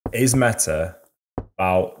Is Meta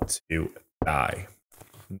about to die?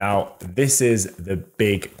 Now, this is the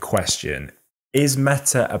big question. Is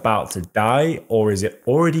Meta about to die, or is it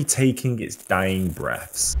already taking its dying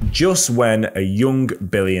breaths? Just when a young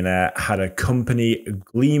billionaire had a company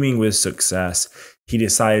gleaming with success, he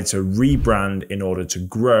decided to rebrand in order to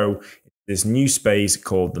grow this new space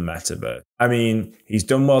called the Metaverse. I mean, he's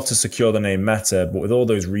done well to secure the name Meta, but with all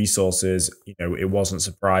those resources, it wasn't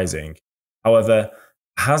surprising. However,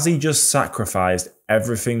 has he just sacrificed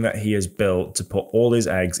everything that he has built to put all his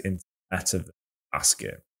eggs into the Metaverse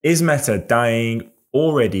basket? Is Meta dying,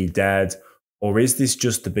 already dead, or is this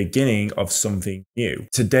just the beginning of something new?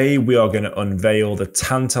 Today, we are going to unveil the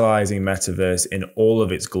tantalizing Metaverse in all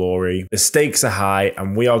of its glory. The stakes are high,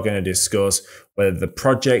 and we are going to discuss whether the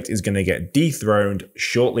project is going to get dethroned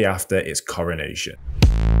shortly after its coronation.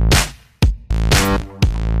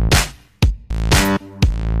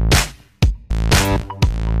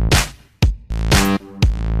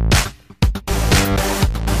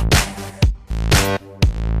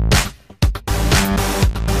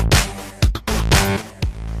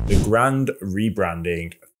 The grand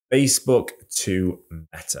rebranding, Facebook to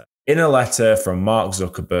Meta. In a letter from Mark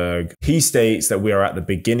Zuckerberg, he states that we are at the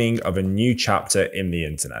beginning of a new chapter in the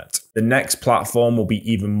internet. The next platform will be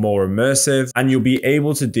even more immersive, and you'll be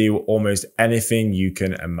able to do almost anything you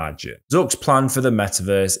can imagine. Zuck's plan for the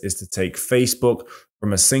Metaverse is to take Facebook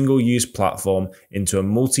from a single-use platform into a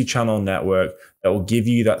multi-channel network that will give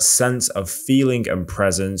you that sense of feeling and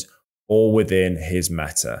presence all within his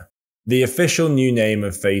Meta. The official new name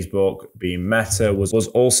of Facebook, being Meta, was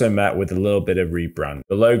also met with a little bit of rebrand.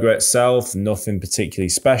 The logo itself, nothing particularly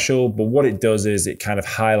special, but what it does is it kind of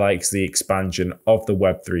highlights the expansion of the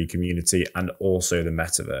Web3 community and also the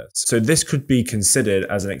Metaverse. So this could be considered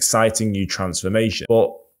as an exciting new transformation.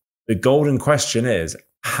 But the golden question is,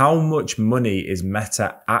 how much money is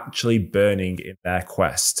Meta actually burning in their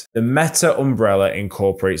quest? The Meta umbrella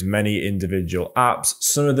incorporates many individual apps.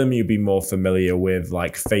 Some of them you'll be more familiar with,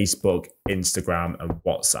 like Facebook, Instagram, and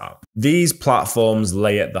WhatsApp. These platforms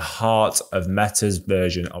lay at the heart of Meta's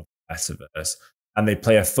version of the Metaverse, and they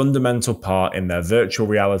play a fundamental part in their virtual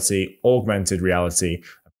reality, augmented reality,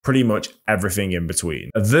 pretty much everything in between.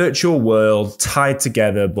 A virtual world tied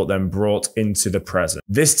together but then brought into the present.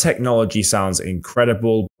 This technology sounds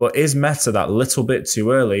incredible, but is Meta that little bit too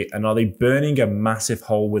early, and are they burning a massive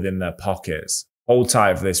hole within their pockets? Hold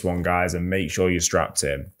tight for this one, guys, and make sure you're strapped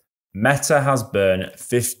in. Meta has burned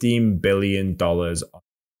 $15 billion on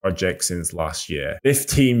project since last year.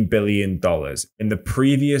 $15 billion. In the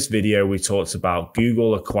previous video, we talked about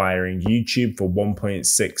Google acquiring YouTube for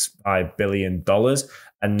 $1.65 billion,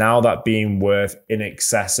 and now that being worth in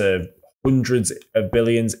excess of hundreds of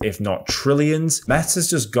billions, if not trillions.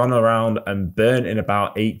 Meta's just gone around and burnt in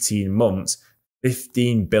about 18 months,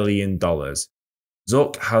 $15 billion.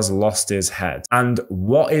 Zuck has lost his head. And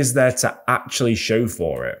what is there to actually show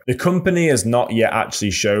for it? The company has not yet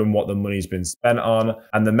actually shown what the money's been spent on,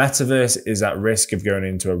 and the Metaverse is at risk of going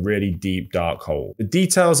into a really deep, dark hole. The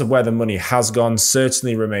details of where the money has gone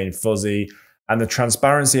certainly remain fuzzy, and the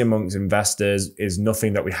transparency amongst investors is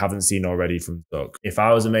nothing that we haven't seen already from Zuck. If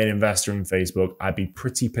I was a main investor in Facebook, I'd be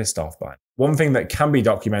pretty pissed off by it. One thing that can be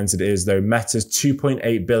documented is, though, Meta's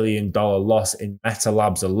 $2.8 billion loss in Meta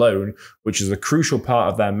Labs alone, which is a crucial part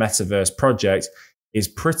of their Metaverse project, is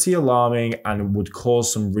pretty alarming and would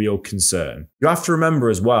cause some real concern. You have to remember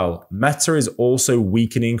as well, Meta is also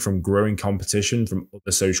weakening from growing competition from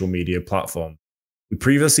other social media platforms. We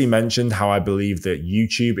previously mentioned how I believe that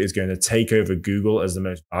YouTube is going to take over Google as the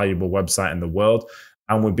most valuable website in the world,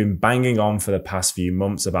 and we've been banging on for the past few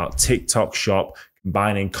months about TikTok Shop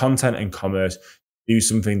combining content and commerce to do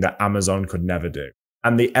something that Amazon could never do.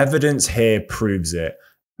 And the evidence here proves it.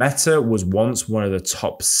 Meta was once one of the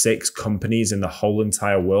top 6 companies in the whole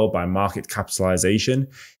entire world by market capitalization.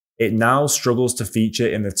 It now struggles to feature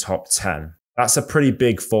in the top 10. That's a pretty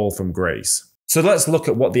big fall from grace. So let's look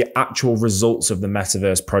at what the actual results of the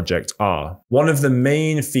Metaverse project are. One of the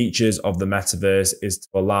main features of the Metaverse is to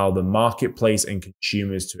allow the marketplace and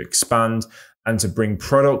consumers to expand and to bring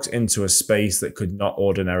products into a space that could not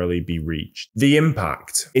ordinarily be reached. The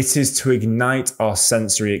impact. It is to ignite our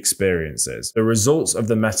sensory experiences. The results of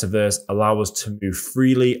the Metaverse allow us to move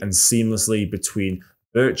freely and seamlessly between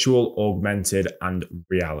virtual, augmented, and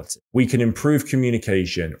reality. We can improve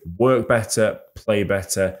communication, work better, play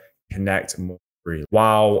better, connect more freely.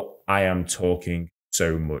 Wow, I am talking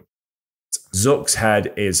so much. Zuck's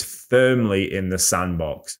head is firmly in the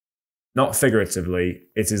sandbox. Not figuratively,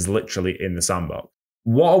 it is literally in the sandbox.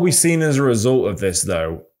 What are we seeing as a result of this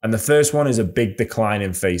though? And the first one is a big decline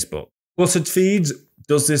in Facebook. Cluttered feeds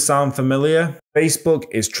Does this sound familiar? Facebook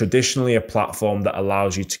is traditionally a platform that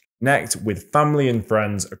allows you to connect with family and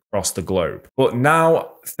friends across the globe. But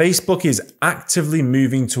now, Facebook is actively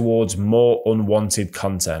moving towards more unwanted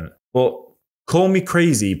content. But call me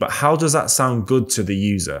crazy, but how does that sound good to the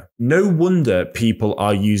user? No wonder people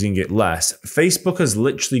are using it less. Facebook has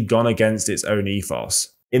literally gone against its own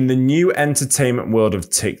ethos. In the new entertainment world of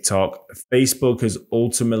TikTok, Facebook has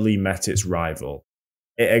ultimately met its rival.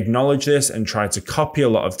 It acknowledged this and tried to copy a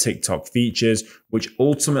lot of TikTok features, which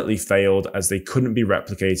ultimately failed as they couldn't be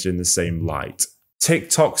replicated in the same light.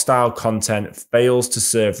 TikTok-style content fails to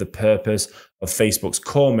serve the purpose of Facebook's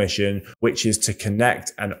core mission, which is to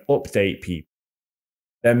connect and update people.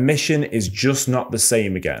 Their mission is just not the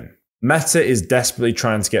same again. Meta is desperately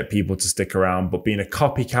trying to get people to stick around, but being a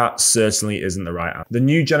copycat certainly isn't the right answer. The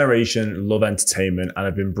new generation love entertainment and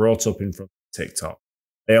have been brought up in front of TikTok.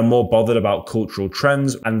 They are more bothered about cultural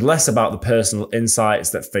trends and less about the personal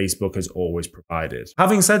insights that Facebook has always provided.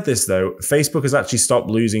 Having said this though, Facebook has actually stopped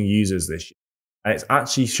losing users this year. And it's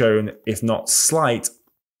actually shown, if not slight,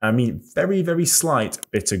 I mean very, very slight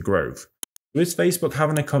bit of growth. Is Facebook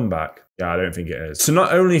having a comeback? Yeah, I don't think it is. So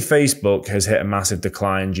not only Facebook has hit a massive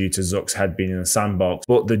decline due to Zuck's head being in a sandbox,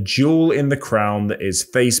 but the jewel in the crown that is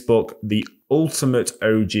Facebook, the ultimate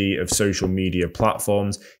OG of social media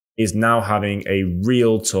platforms, is now having a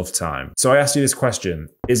real tough time. So I asked you this question,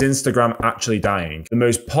 is Instagram actually dying? The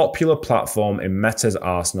most popular platform in Meta's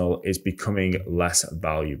arsenal is becoming less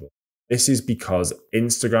valuable. This is because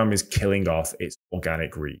Instagram is killing off its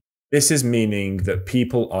organic reach. This is meaning that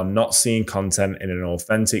people are not seeing content in an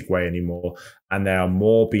authentic way anymore, and they are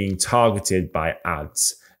more being targeted by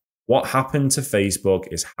ads. What happened to Facebook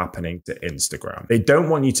is happening to Instagram. They don't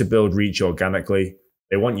want you to build reach organically.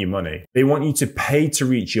 They want your money. They want you to pay to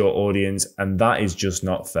reach your audience, and that is just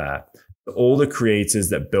not fair. All the creators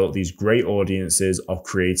that built these great audiences of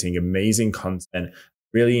creating amazing content,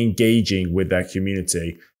 really engaging with their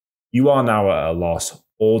community, you are now at a loss,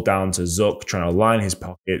 all down to Zuck trying to line his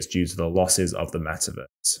pockets due to the losses of the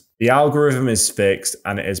metaverse. The algorithm is fixed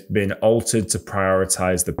and it has been altered to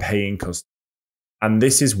prioritize the paying customers. And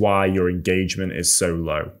this is why your engagement is so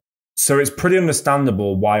low. So it's pretty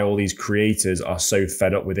understandable why all these creators are so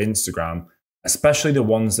fed up with Instagram, especially the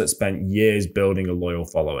ones that spent years building a loyal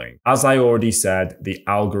following. As I already said, the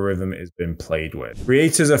algorithm has been played with.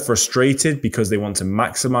 Creators are frustrated because they want to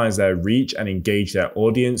maximize their reach and engage their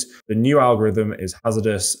audience. The new algorithm is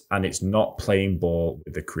hazardous and it's not playing ball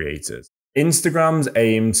with the creators. Instagram's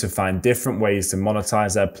aim to find different ways to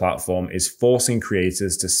monetize their platform is forcing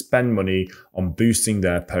creators to spend money on boosting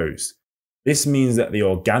their posts. This means that the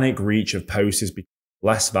organic reach of posts is becoming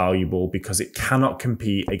less valuable because it cannot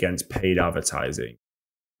compete against paid advertising.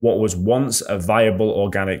 What was once a viable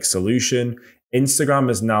organic solution, Instagram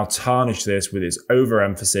has now tarnished this with its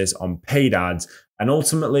overemphasis on paid ads, and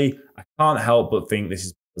ultimately, I can't help but think this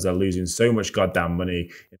is because they're losing so much goddamn money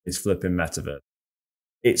in this flipping metaverse.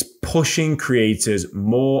 It's pushing creators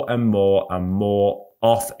more and more and more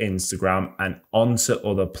off Instagram and onto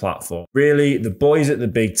other platforms. Really, the boys at the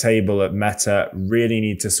big table at Meta really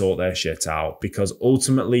need to sort their shit out, because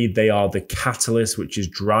ultimately they are the catalyst which is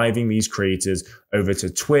driving these creators over to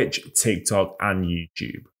Twitch, TikTok, and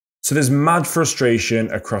YouTube. So there's mad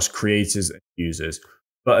frustration across creators and users.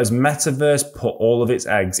 But has Metaverse put all of its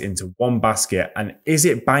eggs into one basket, and is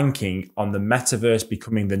it banking on the Metaverse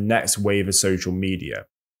becoming the next wave of social media?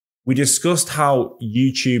 We discussed how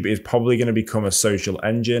YouTube is probably going to become a social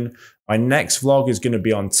engine. My next vlog is going to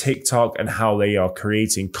be on TikTok and how they are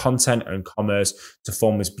creating content and commerce to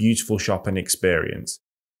form this beautiful shopping experience.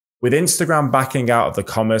 With Instagram backing out of the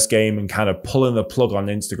commerce game and kind of pulling the plug on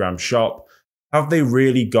Instagram Shop, have they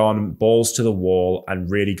really gone balls to the wall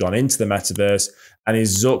and really gone into the metaverse? And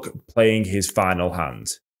is Zuck playing his final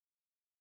hand?